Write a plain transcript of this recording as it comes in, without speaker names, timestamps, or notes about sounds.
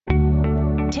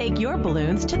take your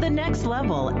balloons to the next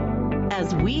level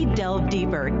as we delve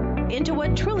deeper into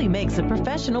what truly makes a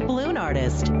professional balloon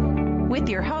artist. With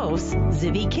your host,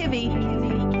 Zivi Kivi.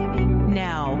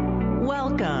 Now,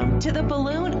 welcome to the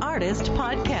Balloon Artist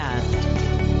Podcast.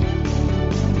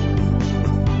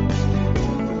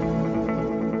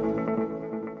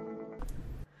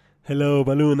 Hello,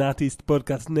 Balloon Artist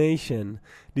Podcast Nation.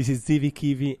 This is Zivi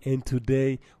Kivi, and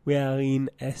today we are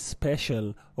in a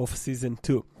special of Season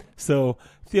 2. So,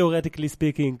 theoretically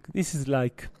speaking, this is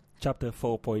like Chapter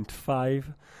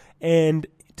 4.5, and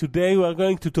today we are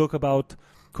going to talk about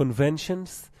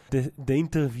conventions. The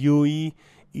interviewee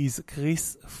is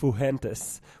Chris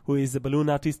Fuentes, who is a balloon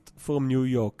artist from New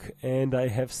York, and I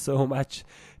have so much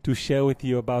to share with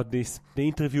you about this. The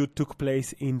interview took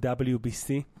place in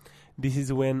WBC. This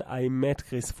is when I met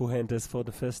Chris Fuentes for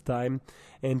the first time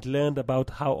and learned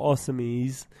about how awesome he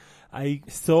is. I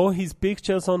saw his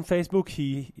pictures on Facebook.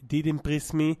 He did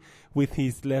impress me with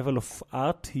his level of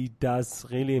art. He does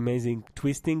really amazing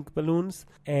twisting balloons.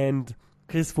 And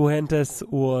Chris Fuentes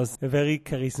was a very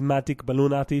charismatic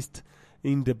balloon artist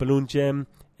in the Balloon Jam,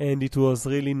 and it was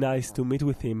really nice to meet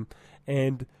with him.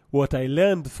 And what I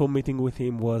learned from meeting with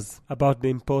him was about the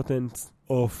importance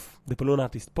of the Balloon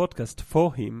Artist Podcast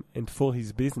for him and for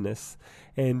his business.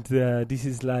 And this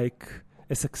is like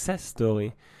a success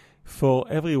story for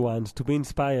everyone to be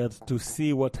inspired to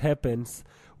see what happens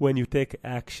when you take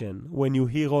action. When you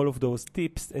hear all of those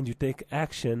tips and you take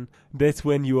action, that's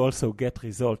when you also get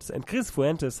results. And Chris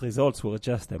Fuentes' results were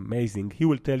just amazing. He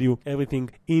will tell you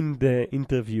everything in the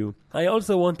interview. I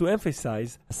also want to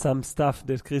emphasize some stuff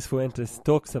that Chris Fuentes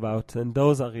talks about, and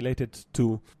those are related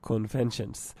to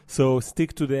conventions. So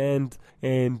stick to the end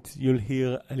and you'll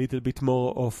hear a little bit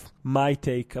more of my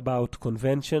take about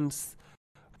conventions.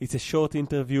 It's a short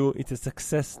interview. It's a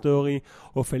success story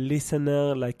of a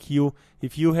listener like you.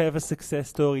 If you have a success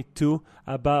story too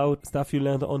about stuff you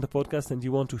learned on the podcast and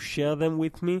you want to share them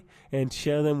with me and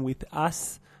share them with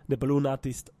us, the Balloon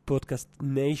Artist Podcast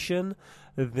Nation,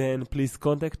 then please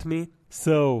contact me.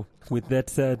 So, with that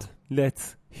said,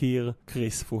 let's hear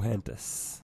Chris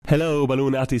Fuentes. Hello,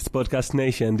 Balloon Artist Podcast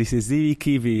Nation. This is Zivi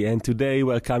Kivi, and today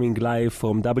we're coming live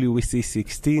from WBC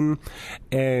 16,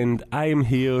 and I am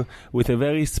here with a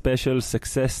very special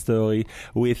success story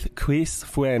with Chris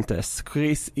Fuentes.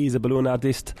 Chris is a balloon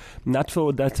artist, not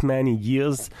for that many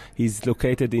years. He's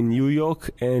located in New York,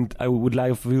 and I would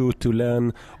like for you to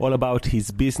learn all about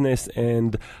his business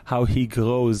and how he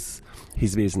grows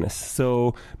his business.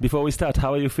 So, before we start,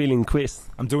 how are you feeling, Chris?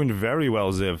 I'm doing very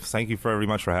well, Ziv. Thank you very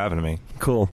much for having me.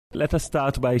 Cool. Let us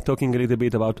start by talking a little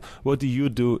bit about what do you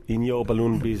do in your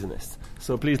balloon business.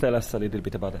 So please tell us a little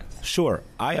bit about that. Sure.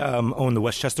 I own the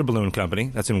Westchester Balloon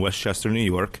Company. That's in Westchester, New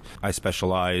York. I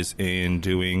specialize in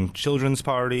doing children's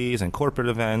parties and corporate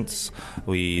events.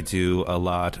 We do a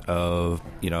lot of,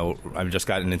 I've just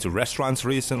gotten into restaurants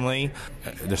recently.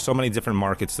 There's so many different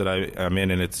markets that I'm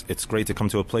in, and it's great to come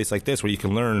to a place like this where you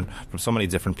can learn from so many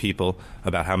different people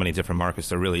about how many different markets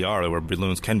there really are where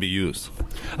balloons can be used.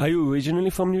 Are you originally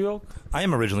from New York? I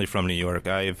am originally from New York.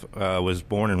 I was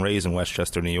born and raised in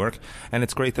Westchester, New York, and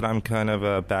it's great that I'm kind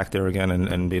of back there again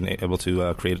and being able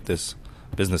to create this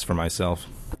business for myself.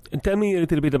 And tell me a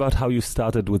little bit about how you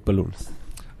started with balloons.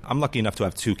 I'm lucky enough to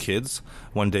have two kids.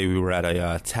 One day we were at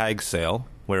a tag sale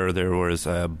where there was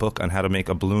a book on how to make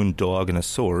a balloon dog and a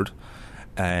sword,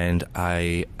 and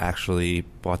I actually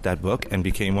bought that book and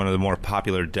became one of the more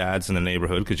popular dads in the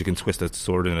neighborhood because you can twist a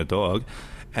sword in a dog.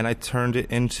 And I turned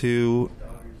it into,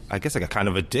 I guess I got kind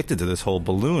of addicted to this whole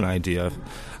balloon idea,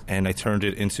 and I turned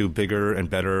it into bigger and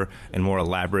better and more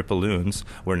elaborate balloons,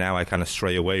 where now I kind of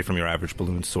stray away from your average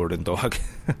balloon, sword, and dog.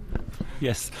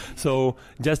 Yes. So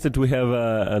just that we have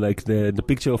like the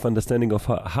picture of understanding of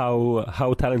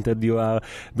how talented you are,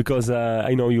 because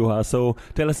I know you are. So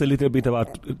tell us a little bit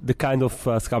about the kind of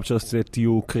sculptures that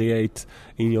you create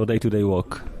in your day-to-day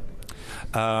work.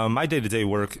 My day-to-day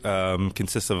work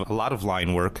consists of a lot of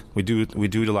line work. We do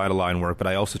a lot of line work, but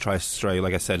I also try to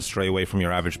stray away from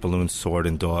your average balloon, sword,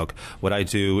 and dog. What I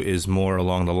do is more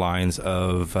along the lines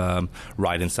of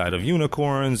ride inside of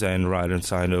unicorns and ride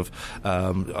inside of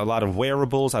a lot of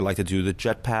wearables. I like to do the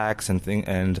jetpacks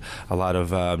and a lot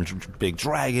of big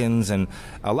dragons, and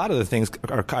a lot of the things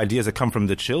are ideas that come from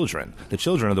the children. The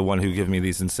children are the one who give me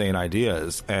these insane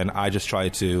ideas, and I just try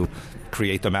to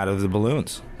create them out of the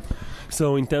balloons.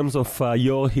 So in terms of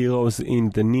your heroes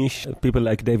in the niche, people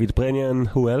like David Brennan,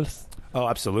 who else? Oh,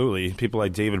 absolutely. People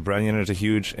like David Brennan is a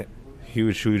huge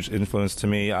influence to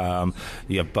me.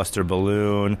 You have Buster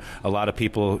Balloon, a lot of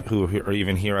people who are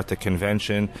even here at the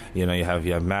convention. You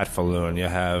have Matt Falloon, you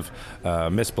have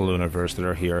Miss Ballooniverse that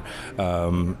are here.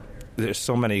 there's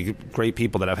so many great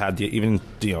people that I've had, even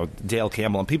Dale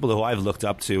Campbell, and people who I've looked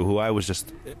up to, who I was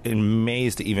just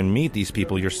amazed to even meet these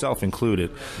people, yourself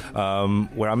included,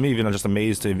 where I'm even just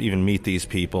amazed to even meet these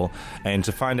people and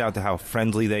to find out how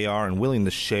friendly they are and willing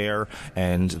to share,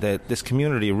 and that this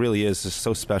community really is just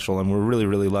so special, and we're really,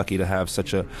 really lucky to have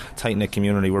such a tight-knit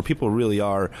community where people really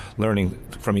are learning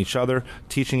from each other,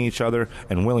 teaching each other,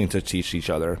 and willing to teach each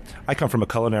other. I come from a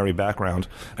culinary background,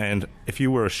 and if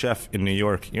you were a chef in New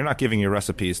York, you're not giving your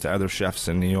recipes to other chefs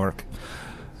in New York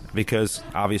because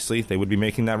obviously they would be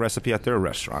making that recipe at their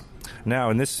restaurant. Now,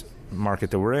 in this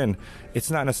market that we're in,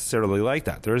 it's not necessarily like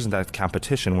that. There isn't that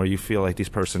competition where you feel like this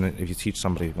person, if you teach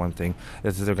somebody one thing,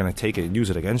 that they're going to take it and use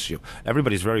it against you.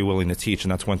 Everybody's very willing to teach,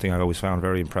 and that's one thing I've always found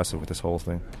very impressive with this whole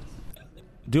thing.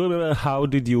 Do you remember how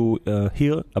did you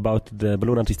hear about the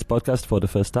Balloon Artists podcast for the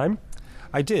first time?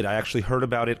 I did. I actually heard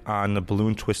about it on the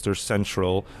Balloon Twister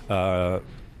Central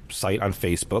site on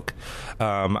Facebook.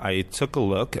 I took a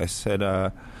look. I said,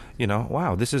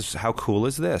 wow, how cool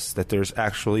is this? That there's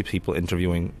actually people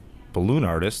interviewing balloon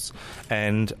artists,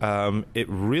 and it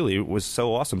really was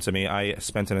so awesome to me. I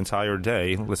spent an entire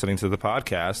day listening to the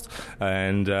podcast,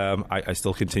 and I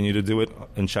still continue to do it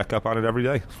and check up on it every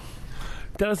day.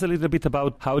 Tell us a little bit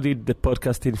about how did the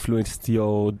podcast influence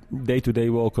your day-to-day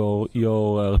work or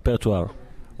your repertoire?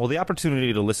 Well, the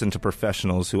opportunity to listen to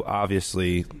professionals who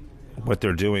obviously what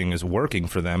they're doing is working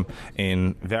for them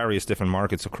in various different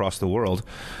markets across the world,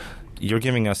 you're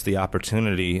giving us the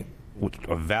opportunity,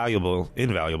 a valuable,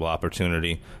 invaluable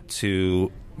opportunity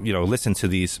to, listen to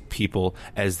these people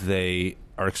as they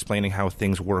are explaining how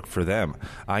things work for them.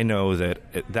 I know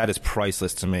that is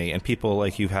priceless to me. And people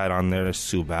like you've had on there,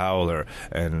 Sue Bowler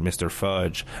and Mr.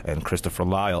 Fudge and Christopher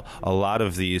Lyle, a lot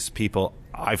of these people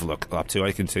I've looked up to,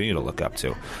 I continue to look up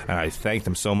to. And I thank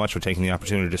them so much for taking the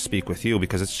opportunity to speak with you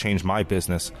because it's changed my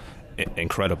business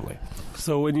incredibly.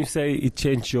 So when you say it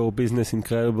changed your business in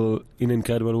an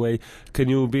incredible way, can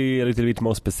you be a little bit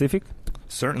more specific?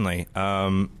 Certainly.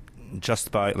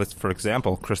 For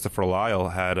example, Christopher Lyle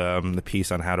had the piece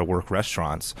on how to work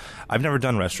restaurants. I've never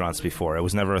done restaurants before. It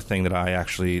was never a thing that I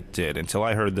actually did until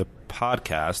I heard the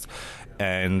podcast.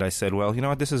 And I said, well, you know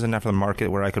what, this is enough of the market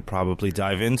where I could probably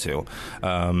dive into.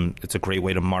 It's a great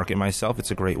way to market myself. It's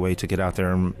a great way to get out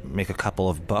there and make a couple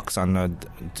of bucks on a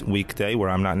weekday where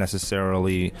I'm not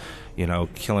necessarily,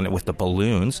 killing it with the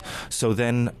balloons. So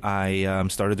then I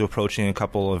started approaching a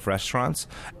couple of restaurants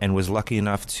and was lucky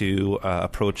enough to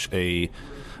approach a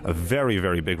very,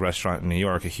 very big restaurant in New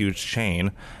York, a huge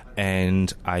chain.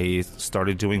 And I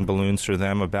started doing balloons for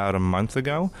them about a month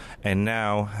ago, and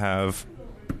now have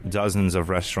dozens of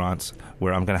restaurants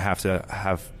where I'm going to have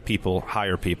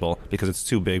hire people because it's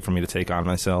too big for me to take on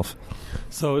myself.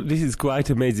 So this is quite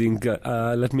amazing.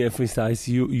 Let me emphasize,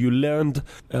 you learned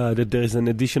that there is an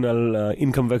additional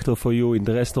income vector for you in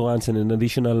the restaurants and an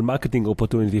additional marketing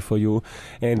opportunity for you.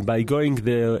 And by going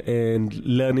there and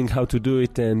learning how to do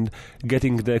it and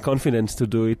getting the confidence to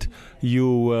do it,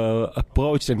 you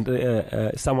approached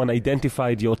and someone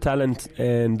identified your talent,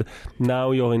 and now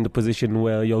you're in the position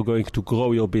where you're going to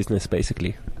grow your business,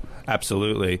 basically.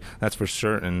 Absolutely, that's for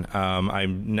certain. I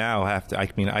now have to.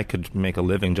 I could make a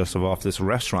living just off this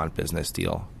restaurant business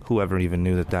deal. Whoever even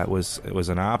knew that was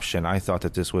an option? I thought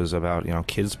that this was about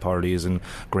kids' parties and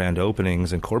grand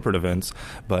openings and corporate events.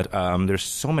 But there's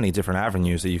so many different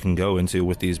avenues that you can go into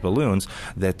with these balloons.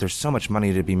 That there's so much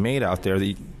money to be made out there.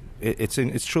 That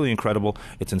it's truly incredible.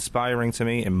 It's inspiring to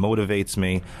me. It motivates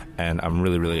me, and I'm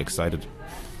really, really excited.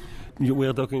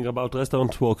 We're talking about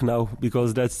restaurant work now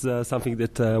because that's something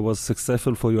that was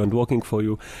successful for you and working for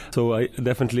you. So I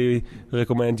definitely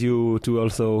recommend you to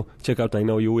also check out, I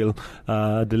know you will,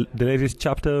 the latest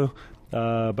chapter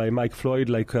by Mike Floyd.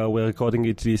 We're recording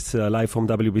it is live from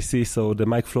WBC, so the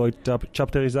Mike Floyd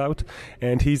chapter is out,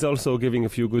 and he's also giving a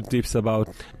few good tips about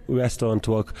restaurant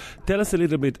work. Tell us a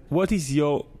little bit, what is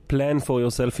your plan for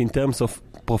yourself in terms of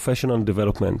professional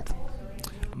development?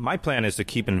 My plan is to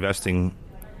keep investing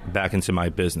back into my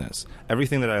business.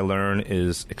 Everything that I learn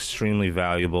is extremely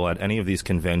valuable at any of these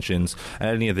conventions,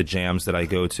 at any of the jams that I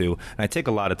go to. And I take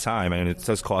a lot of time, and it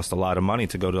does cost a lot of money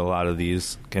to go to a lot of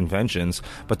these conventions,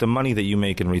 but the money that you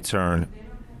make in return,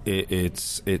 it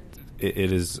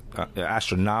is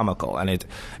astronomical, and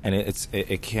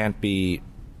it can't be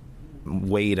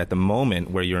weighed at the moment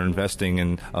where you're investing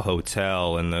in a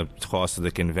hotel and the cost of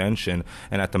the convention.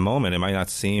 And at the moment, it might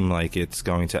not seem like it's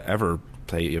going to ever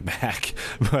pay you back.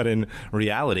 But in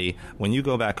reality, when you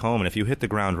go back home and if you hit the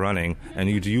ground running and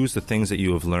you use the things that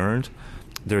you have learned,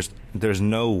 there's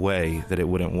no way that it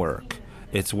wouldn't work.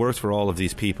 It's worked for all of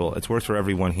these people. It's worked for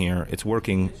everyone here. It's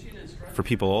working for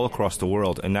people all across the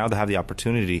world, and now to have the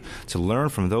opportunity to learn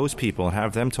from those people and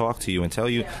have them talk to you and tell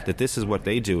you that this is what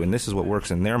they do and this is what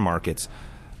works in their markets,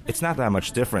 it's not that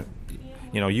much different.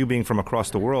 You being from across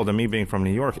the world and me being from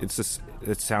New York, it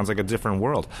sounds like a different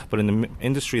world. But in the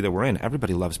industry that we're in,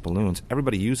 everybody loves balloons.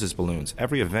 Everybody uses balloons.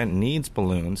 Every event needs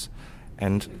balloons,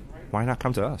 and why not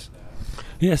come to us?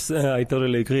 Yes, I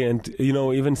totally agree. And,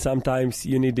 even sometimes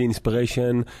you need the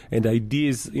inspiration and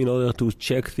ideas in order to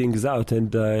check things out.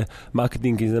 And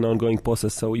marketing is an ongoing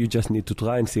process, so you just need to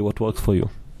try and see what works for you.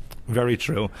 Very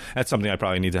true. That's something I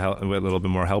probably need to help, a little bit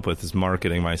more help with, is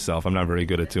marketing myself. I'm not very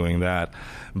good at doing that.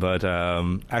 But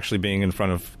actually being in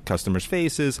front of customers'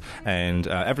 faces, and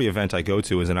every event I go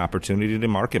to is an opportunity to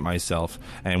market myself.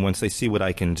 And once they see what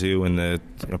I can do in the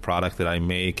product that I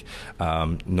make,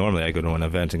 normally I go to an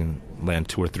event and land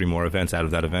 2 or 3 more events out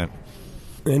of that event.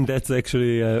 And that's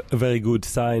actually a very good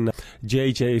sign.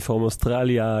 JJ from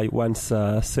Australia once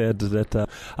said that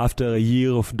after a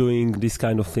year of doing this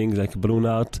kind of things like balloon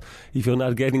art, if you're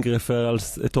not getting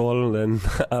referrals at all, then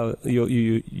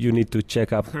you need to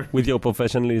check up with your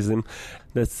professionalism.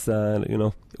 That's,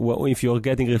 if you're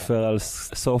getting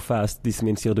referrals so fast, this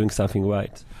means you're doing something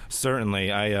right. Certainly.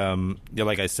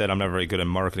 Like I said, I'm not very good at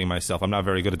marketing myself. I'm not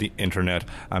very good at the internet.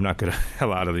 I'm not good at a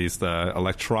lot of these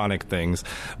electronic things.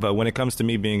 But when it comes to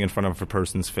me being in front of a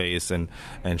person's face and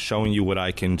showing you what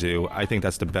I can do, I think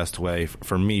that's the best way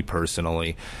for me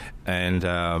personally.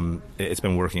 And it's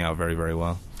been working out very, very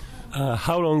well.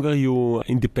 How long are you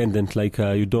independent, like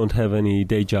you don't have any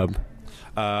day job?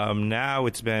 Now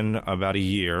it's been about a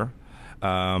year.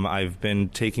 I've been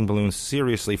taking balloons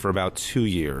seriously for about 2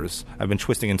 years. I've been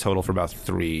twisting in total for about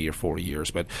 3 or 4 years.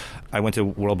 But I went to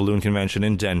World Balloon Convention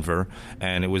in Denver,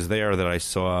 and it was there that I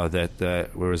saw that there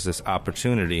was this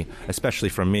opportunity, especially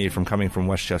from me, from coming from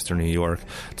Westchester, New York,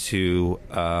 to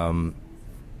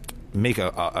make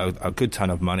a good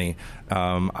ton of money.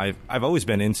 I've always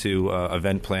been into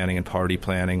event planning and party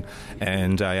planning,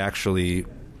 and I actually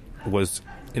was...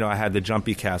 I had the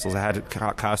jumpy castles, I had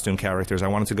costume characters. I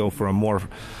wanted to go for a more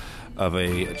of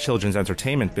a children's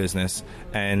entertainment business.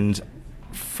 And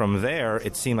from there,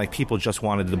 it seemed like people just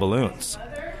wanted the balloons.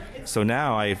 So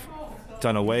now I've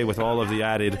done away with all of the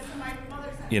added,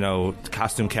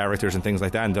 costume characters and things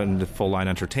like that and done the full-line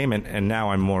entertainment. And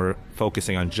now I'm more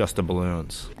focusing on just the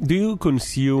balloons. Do you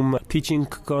consume teaching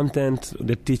content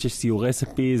that teaches you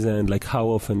recipes, and how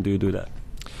often do you do that?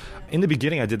 In the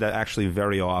beginning, I did that actually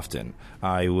very often.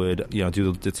 I would,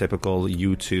 do the typical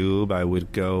YouTube. I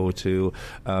would go to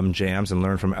jams and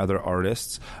learn from other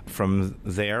artists. From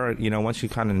there, once you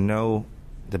kind of know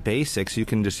the basics, you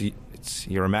can just... It's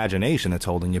your imagination that's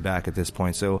holding you back at this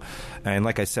point. So, and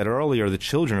like I said earlier, the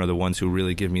children are the ones who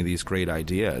really give me these great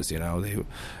ideas.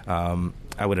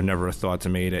 I would have never thought to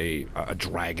make a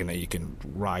dragon that you can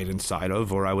ride inside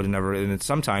of, or I would have never. And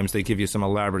sometimes they give you some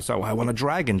elaborate. So I want a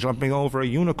dragon jumping over a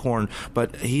unicorn,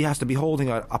 but he has to be holding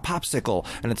a popsicle,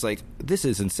 and it's like, this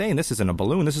is insane. This isn't a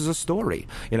balloon. This is a story.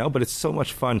 But it's so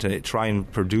much fun to try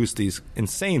and produce these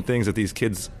insane things that these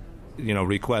kids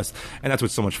request, and that's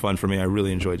what's so much fun for me. I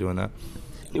really enjoy doing that.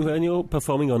 When you're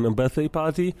performing on a birthday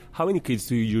party, how many kids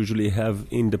do you usually have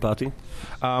in the party?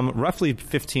 Roughly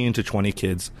 15 to 20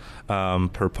 kids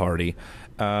per party.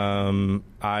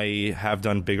 I have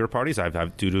done bigger parties.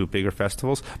 I've do bigger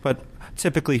festivals, but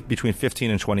typically between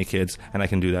 15 and 20 kids, and I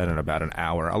can do that in about an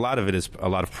hour. A lot of it is a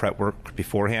lot of prep work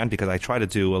beforehand, because I try to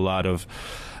do a lot of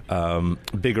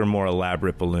bigger, more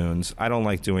elaborate balloons. I don't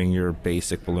like doing your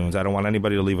basic balloons. I don't want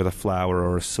anybody to leave with a flower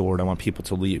or a sword. I want people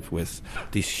to leave with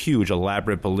these huge,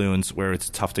 elaborate balloons where it's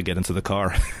tough to get into the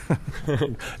car.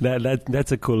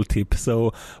 That's a cool tip.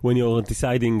 So when you're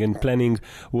deciding and planning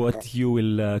what you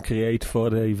will create for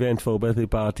the event, for a birthday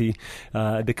party,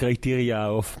 the criteria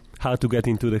of how to get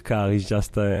into the car is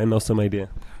just an awesome idea.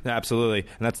 Absolutely.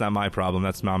 And that's not my problem.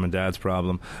 That's mom and dad's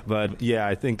problem. But yeah,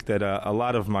 I think that a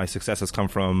lot of my success has come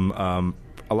from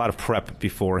a lot of prep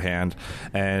beforehand.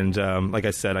 And like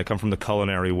I said, I come from the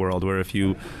culinary world, where if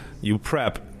you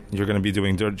prep, you're going to be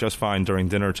doing just fine during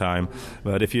dinner time.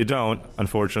 But if you don't,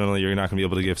 unfortunately, you're not going to be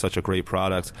able to give such a great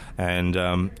product.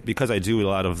 And because I do a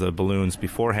lot of the balloons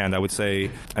beforehand, I would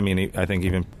say, I think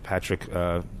even Patrick,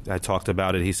 I talked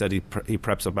about it. He said he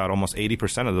preps about almost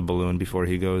 80% of the balloon before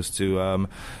he goes to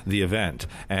the event.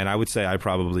 And I would say I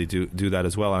probably do that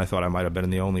as well. And I thought I might have been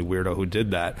the only weirdo who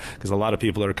did that, because a lot of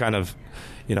people are kind of,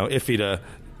 iffy to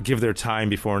give their time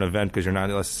before an event because you're not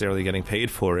necessarily getting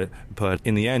paid for it. But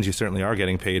in the end, you certainly are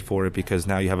getting paid for it, because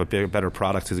now you have a better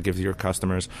product to give to your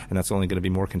customers, and that's only going to be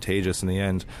more contagious in the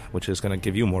end, which is going to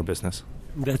give you more business.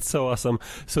 That's so awesome.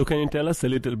 So can you tell us a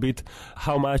little bit,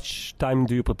 how much time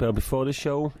do you prepare before the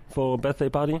show for a birthday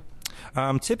party?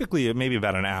 Typically, maybe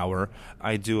about an hour.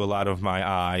 I do a lot of my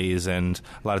eyes and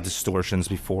a lot of distortions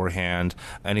beforehand,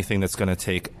 anything that's going to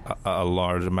take a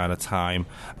large amount of time.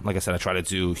 Like I said, I try to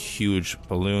do huge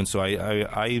balloons, so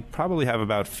I probably have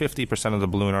about 50% of the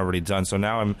balloon already done. So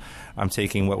now I'm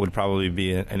taking what would probably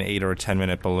be an 8 or 10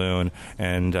 minute balloon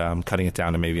and cutting it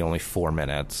down to maybe only 4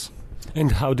 minutes.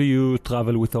 And how do you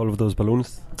travel with all of those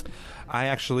balloons? I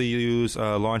actually use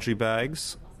laundry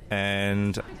bags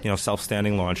and,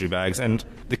 self-standing laundry bags. And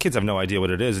the kids have no idea what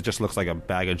it is. It just looks like a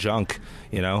bag of junk,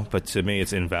 But to me,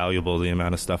 it's invaluable, the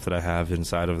amount of stuff that I have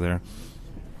inside of there.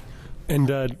 And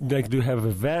do you have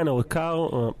a van or a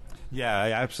car? Yeah, I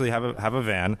actually have a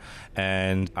van,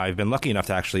 and I've been lucky enough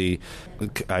to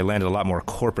I landed a lot more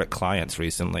corporate clients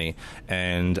recently,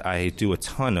 and I do a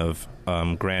ton of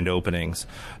grand openings.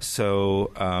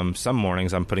 So some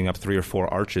mornings I'm putting up 3 or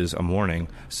 4 arches a morning.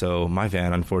 So my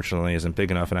van, unfortunately, isn't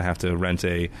big enough, and I have to rent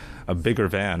a bigger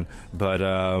van. But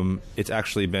it's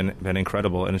actually been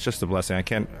incredible, and it's just a blessing.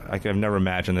 I've never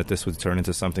imagined that this would turn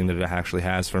into something that it actually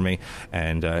has for me,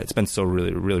 and it's been so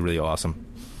really, really, really awesome.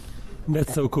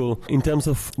 That's so cool. In terms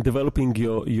of developing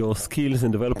your skills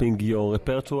and developing your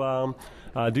repertoire,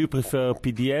 do you prefer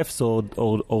PDFs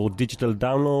or digital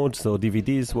downloads or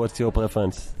DVDs? What's your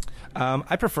preference?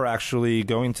 I prefer actually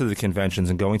going to the conventions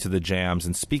and going to the jams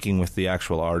and speaking with the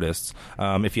actual artists.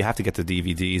 If you have to get the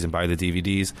DVDs and buy the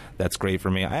DVDs, that's great for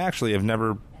me. I actually have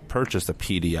never purchased a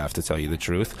PDF, to tell you the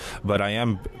truth, but I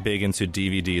am big into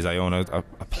DVDs. I own a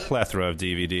plethora of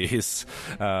DVDs,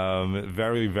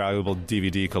 very valuable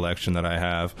DVD collection that I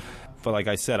have. But like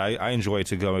I said, I enjoy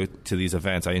to go to these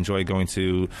events. I enjoy going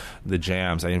to the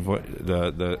jams. I enjoy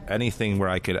the anything where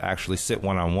I could actually sit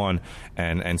one-on-one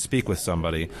and speak with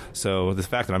somebody. So the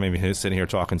fact that I'm even sitting here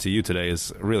talking to you today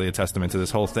is really a testament to this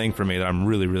whole thing for me, that I'm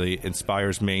really, really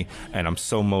inspires me, and I'm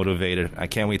so motivated. I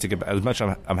can't wait to get, as much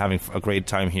as I'm having a great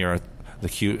time here at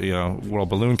the World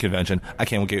Balloon Convention, I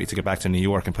can't wait to get back to New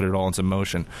York and put it all into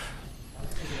motion.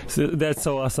 So that's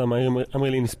so awesome. I'm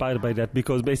really inspired by that,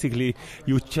 because basically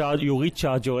you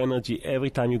recharge your energy every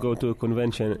time you go to a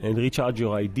convention, and recharge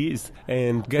your ideas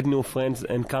and get new friends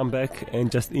and come back and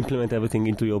just implement everything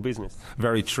into your business.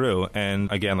 Very true.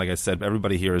 And again, like I said,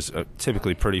 everybody here is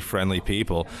typically pretty friendly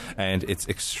people, and it's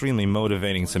extremely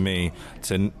motivating to me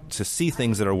to see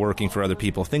things that are working for other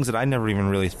people, things that I never even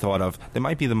really thought of. They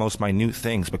might be the most minute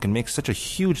things, but can make such a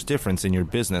huge difference in your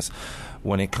business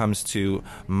when it comes to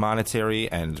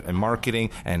monetary and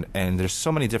marketing, and there's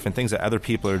so many different things that other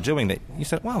people are doing that you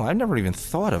said, wow, I've never even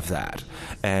thought of that.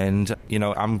 And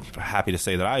I'm happy to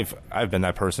say that I've been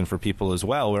that person for people as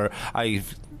well, where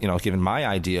I've given my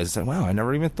ideas and said, wow, I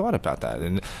never even thought about that.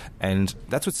 And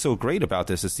that's what's so great about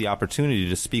this, is the opportunity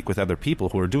to speak with other people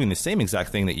who are doing the same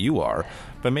exact thing that you are,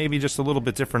 but maybe just a little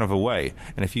bit different of a way.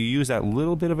 And if you use that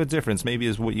little bit of a difference, maybe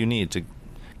is what you need to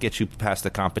get you past the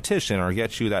competition, or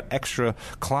get you that extra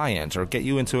client, or get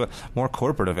you into more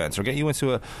corporate events, or get you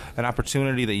into an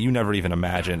opportunity that you never even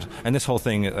imagined. And this whole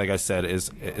thing, like I said, is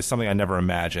something I never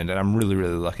imagined, and I'm really,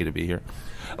 really lucky to be here.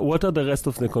 What are the rest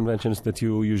of the conventions that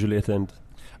you usually attend?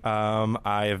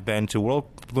 I have been to World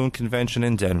Balloon Convention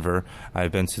in Denver.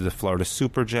 I've been to the Florida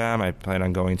Super Jam. I plan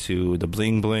on going to the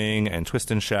Bling Bling and Twist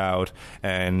and Shout,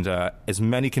 and as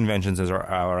many conventions as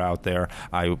are out there,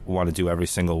 I want to do every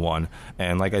single one.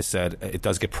 And like I said, it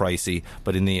does get pricey,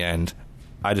 but in the end,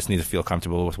 I just need to feel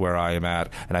comfortable with where I am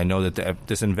at, and I know that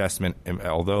this investment,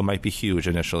 although it might be huge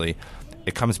initially,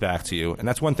 it comes back to you. And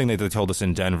that's one thing that they told us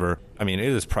in Denver. I mean, it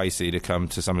is pricey to come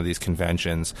to some of these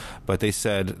conventions, but they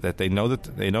said that they know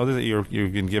that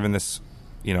you've been given this,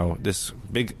 this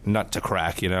big nut to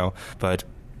crack, but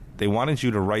they wanted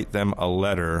you to write them a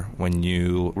letter when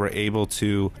you were able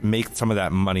to make some of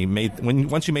that money.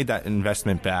 Once you made that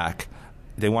investment back,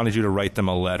 they wanted you to write them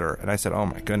a letter. And I said, oh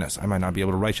my goodness, I might not be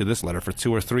able to write you this letter for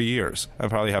 2 or 3 years. I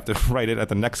probably have to write it at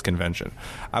the next convention.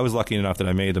 I was lucky enough that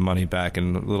I made the money back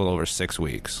in a little over 6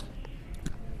 weeks.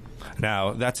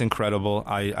 Now, that's incredible.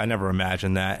 I never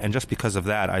imagined that. And just because of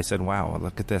that, I said, wow,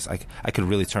 look at this. I could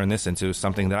really turn this into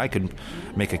something that I could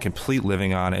make a complete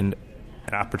living on, and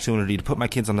an opportunity to put my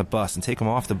kids on the bus and take them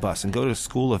off the bus and go to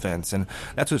school events. And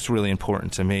that's what's really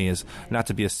important to me, is not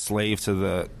to be a slave to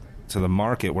the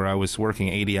market, where I was working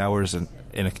 80 hours in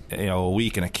a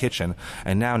week in a kitchen,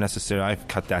 and now necessarily I've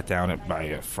cut that down by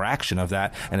a fraction of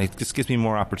that, and it just gives me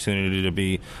more opportunity to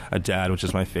be a dad, which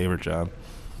is my favorite job.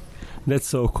 That's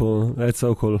so cool.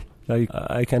 Like,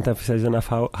 I can't emphasize enough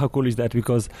how cool is that,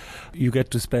 because you get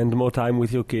to spend more time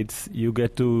with your kids, you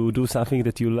get to do something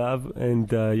that you love, and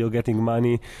you're getting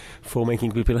money for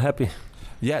making people happy.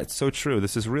 Yeah, it's so true.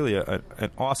 This is really an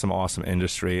awesome, awesome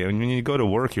industry. And when you go to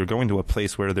work, you're going to a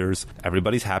place where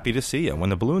everybody's happy to see you. When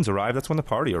the balloons arrive, that's when the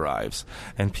party arrives.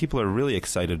 And people are really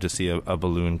excited to see a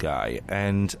balloon guy.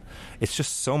 And it's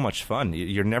just so much fun.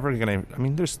 You're never going to,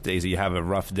 there's days that you have a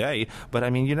rough day, but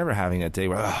you're never having a day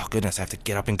where, oh, goodness, I have to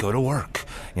get up and go to work.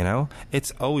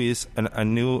 It's always a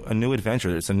new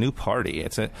adventure. It's a new party.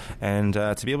 And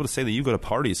to be able to say that you go to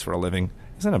parties for a living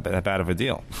isn't that bad of a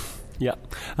deal. Yeah.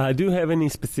 Do you have any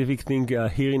specific thing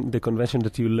here in the convention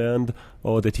that you learned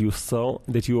or that you saw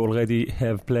that you already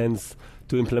have plans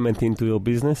to implement into your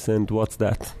business, and what's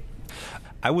that?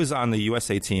 I was on the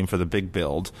USA team for the big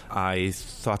build. I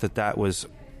thought that was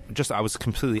I was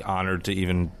completely honored to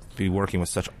even be working with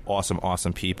such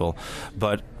awesome people.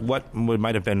 But what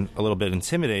might have been a little bit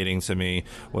intimidating to me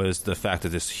was the fact that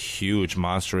this huge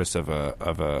monstrous of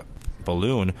a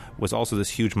balloon was also this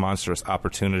huge monstrous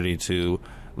opportunity to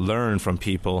learn from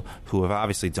people who have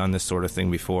obviously done this sort of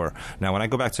thing before. Now, when I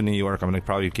go back to New York, I'm going to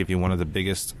probably give you one of the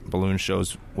biggest balloon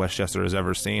shows Westchester has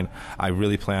ever seen. I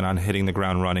really plan on hitting the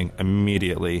ground running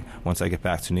immediately once I get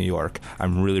back to New York.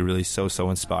 I'm really, really so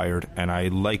inspired, and I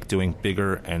like doing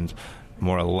bigger and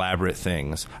more elaborate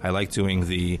things. I like doing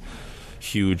the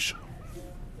huge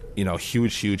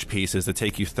pieces that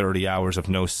take you 30 hours of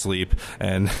no sleep,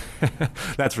 and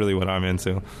that's really what I'm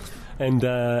into. And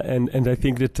I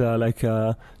think that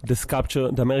the sculpture,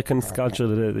 the American sculpture,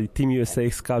 the Team USA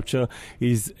sculpture,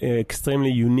 is extremely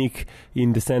unique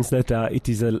in the sense that it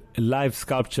is a live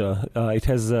sculpture. It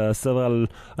has several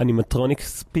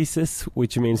animatronics pieces,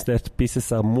 which means that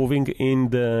pieces are moving in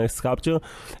the sculpture,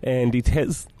 and it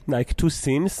has like two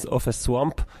scenes of a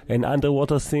swamp, an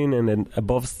underwater scene and an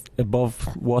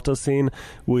above water scene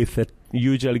with a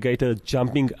huge alligator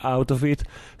jumping out of it.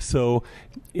 So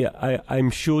yeah, I'm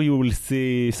sure you will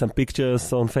see some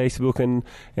pictures on Facebook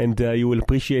and you will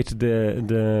appreciate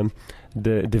the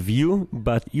view,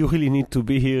 but you really need to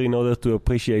be here in order to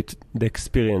appreciate the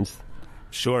experience.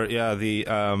 Sure. Yeah. The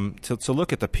to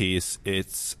look at the piece,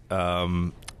 it's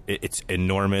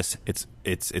enormous.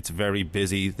 It's very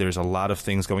busy. There's a lot of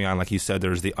things going on. Like you said,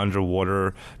 there's the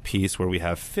underwater piece where we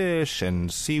have fish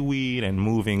and seaweed and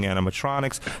moving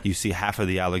animatronics. You see half of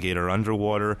the alligator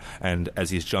underwater, and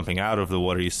as he's jumping out of the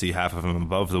water, you see half of him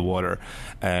above the water.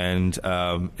 And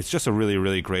it's just a really,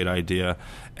 really great idea.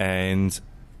 And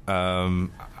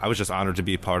I was just honored to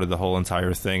be part of the whole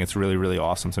entire thing. It's really, really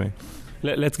awesome to me.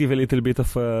 Let's give a little bit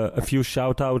of a few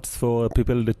shout-outs for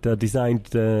people that designed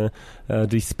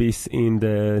this piece in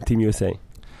the Team USA.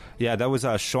 Yeah, that was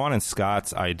Sean and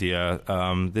Scott's idea.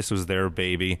 This was their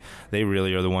baby. They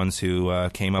really are the ones who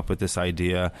came up with this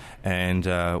idea. And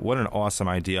what an awesome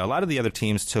idea. A lot of the other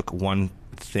teams took one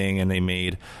thing and they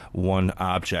made one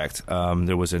object.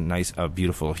 There was a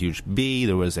beautiful, huge bee.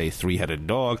 There was a 3-headed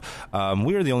dog.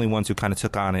 We were the only ones who kind of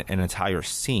took on an entire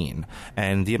scene.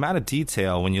 And the amount of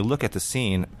detail, when you look at the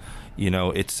scene,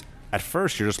 it's at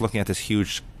first you're just looking at this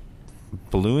huge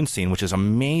balloon scene, which is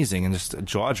amazing and just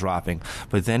jaw-dropping,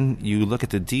 but then you look at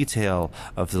the detail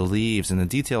of the leaves and the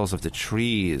details of the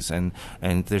trees, and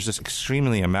there's just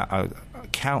extremely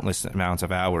countless amounts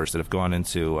of hours that have gone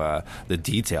into the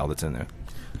detail that's in there.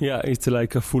 Yeah, it's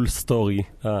like a full story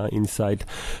inside.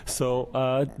 So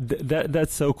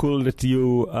that's so cool that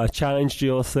you challenged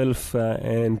yourself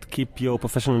and keep your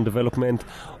professional development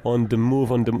on the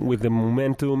move, with the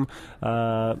momentum.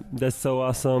 That's so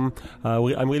awesome.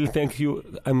 I'm really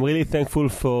thankful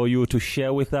for you to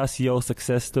share with us your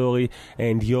success story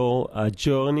and your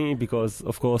journey, because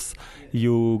of course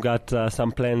you got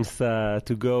some plans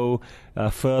to go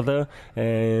further,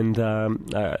 and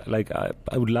I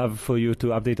would love for you to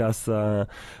update us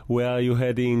where are you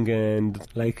heading, and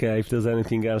if there's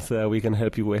anything else we can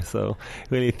help you with. So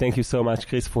really thank you so much,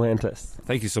 Chris Fuentes.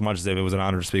 Thank you so much, David. It was an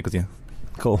honor to speak with you.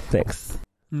 Cool, thanks.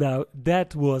 Now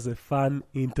that was a fun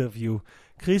interview.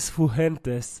 Chris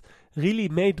Fuentes really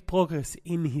made progress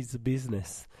in his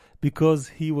business because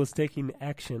he was taking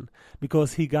action,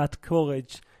 because he got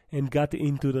courage and got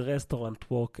into the restaurant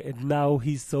work, and now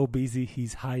he's so busy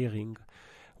he's hiring,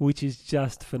 which is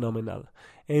just phenomenal.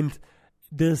 And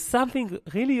there's something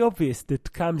really obvious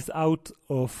that comes out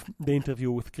of the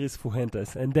interview with Chris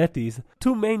Fuentes, and that is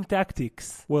two main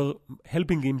tactics were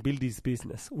helping him build his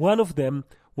business. One of them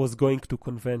was going to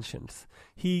conventions.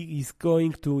 He is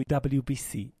going to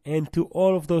WBC and to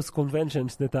all of those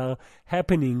conventions that are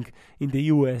happening in the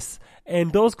US,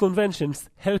 and those conventions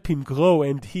help him grow,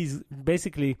 and he's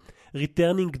basically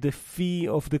returning the fee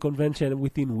of the convention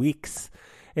within weeks.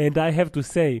 And I have to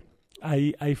say,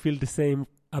 I feel the same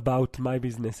about my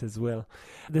business as well.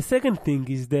 The second thing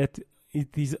is that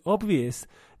it is obvious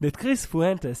that Chris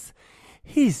Fuentes,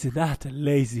 he's not a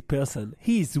lazy person.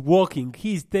 He's working,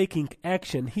 he's taking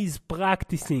action, he's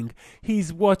practicing,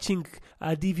 he's watching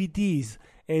DVDs,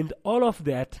 and all of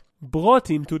that brought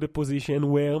him to the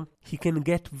position where he can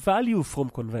get value from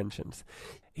conventions.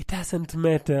 It doesn't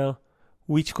matter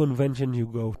which convention you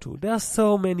go to. There are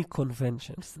so many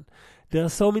conventions. There are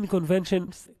so many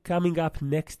conventions coming up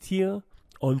next year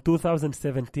on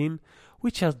 2017,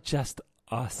 which are just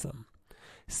awesome.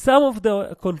 Some of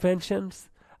the conventions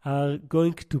are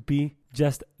going to be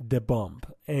just the bomb,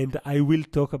 and I will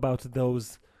talk about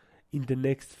those in the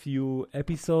next few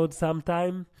episodes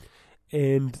sometime,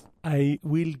 and I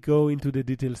will go into the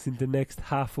details in the next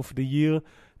half of the year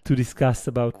to discuss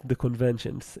about the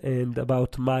conventions and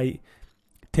about my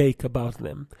take about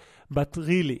them. But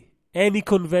really, any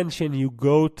convention you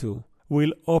go to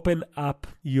will open up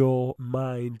your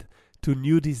mind to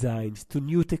new designs, to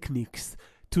new techniques,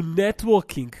 to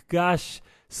networking. Gosh,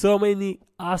 so many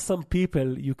awesome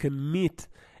people you can meet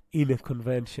in a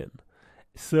convention.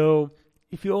 So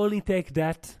if you only take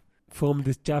that from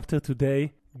this chapter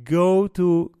today, go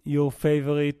to your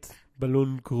favorite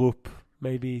balloon group,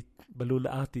 maybe balloon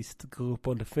artist group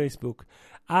on the Facebook.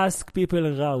 Ask people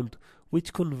around,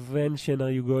 which convention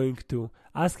are you going to?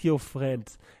 Ask your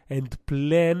friends and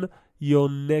plan your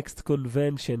next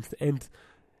conventions. And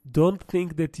don't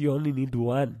think that you only need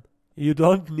one. You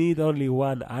don't need only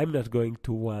one. I'm not going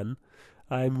to one.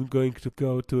 I'm going to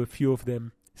go to a few of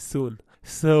them soon.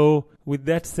 So with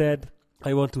that said,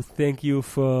 I want to thank you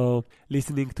for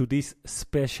listening to this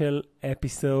special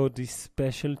episode, this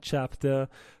special chapter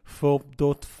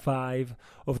 4.5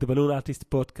 of the Balloon Artist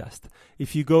Podcast.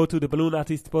 If you go to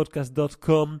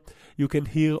theballoonartistpodcast.com, you can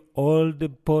hear all the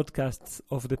podcasts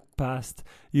of the past.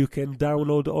 You can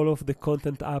download all of the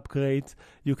content upgrades.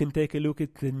 You can take a look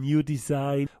at the new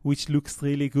design, which looks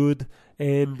really good,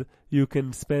 and you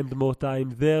can spend more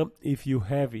time there if you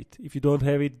have it. If you don't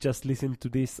have it, just listen to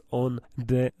this on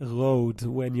the road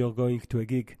when you're going to a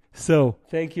gig. So,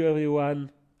 thank you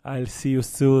everyone. I'll see you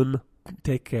soon.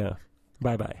 Take care.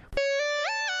 Bye-bye.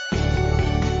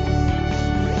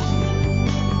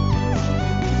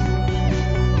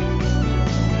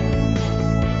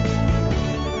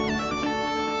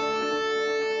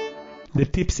 The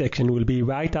tip section will be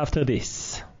right after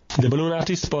this. The Balloon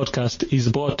Artist Podcast is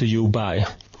brought to you by...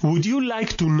 Would you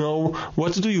like to know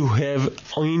what do you have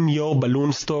in your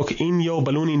balloon stock, in your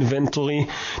balloon inventory?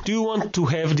 Do you want to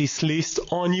have this list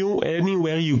on you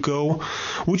anywhere you go?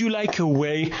 Would you like a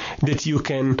way that you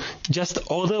can just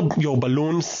order your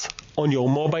balloons on your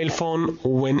mobile phone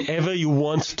whenever you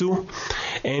want to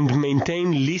and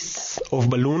maintain lists of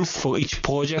balloons for each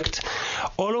project?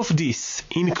 All of this,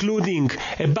 including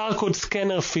a barcode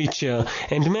scanner feature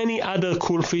and many other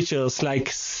cool features like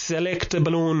select a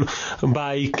balloon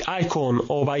by icon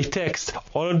or by text,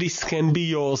 all of this can be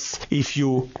yours if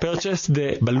you purchase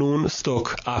the Balloon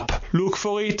Stock app. Look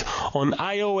for it on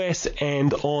iOS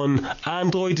and on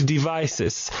Android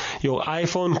devices. Your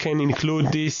iPhone can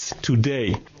include this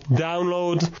today.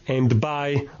 Download and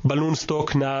buy Balloon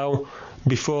Stock now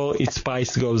before its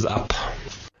price goes up.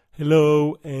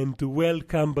 Hello and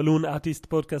welcome, Balloon Artist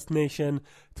Podcast Nation,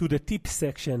 to the tip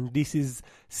section. This is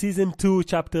Season 2,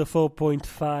 Chapter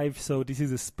 4.5, so this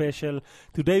is a special.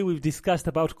 Today we've discussed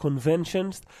about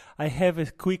conventions. I have a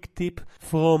quick tip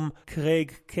from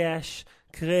Craig Cash.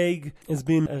 Craig has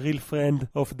been a real friend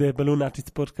of the Balloon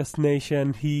Artist Podcast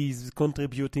Nation. He's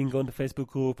contributing on the Facebook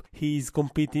group. He's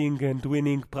competing and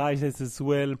winning prizes as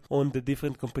well on the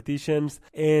different competitions.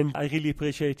 And I really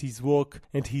appreciate his work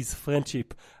and his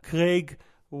friendship. Craig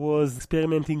was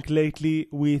experimenting lately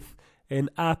with an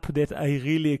app that I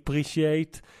really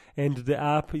appreciate. And the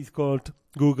app is called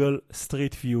Google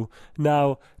Street View.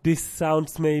 Now, this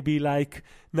sounds maybe like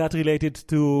not related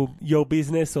to your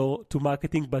business or to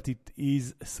marketing, but it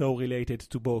is so related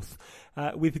to both.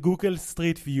 With Google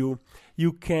Street View,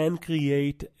 you can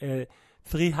create a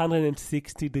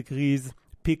 360 degrees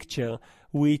picture,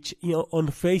 which on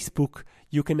Facebook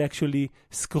you can actually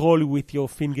scroll with your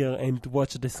finger and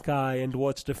watch the sky and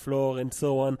watch the floor and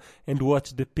so on and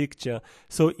watch the picture.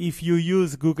 So if you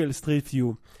use Google Street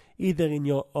View, either in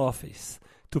your office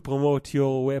to promote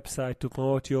your website, to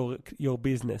promote your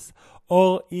business,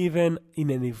 or even in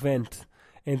an event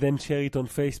and then share it on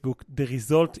Facebook, the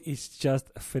result is just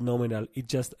phenomenal. It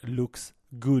just looks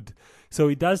good. So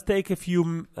it does take a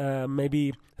few,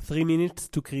 maybe 3 minutes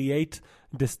to create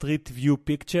the Street View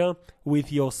picture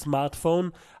with your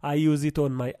smartphone. I use it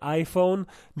on my iPhone.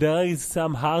 There is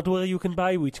some hardware you can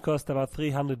buy which costs about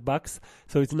 $300,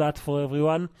 so it's not for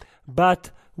everyone.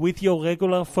 But with your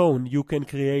regular phone, you can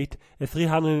create a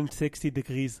 360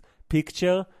 degrees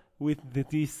picture with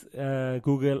this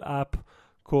Google app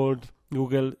called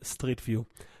Google Street View.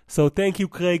 So thank you,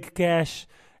 Craig Cash,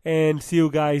 and see you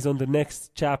guys on the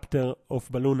next chapter of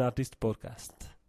Balloon Artist Podcast.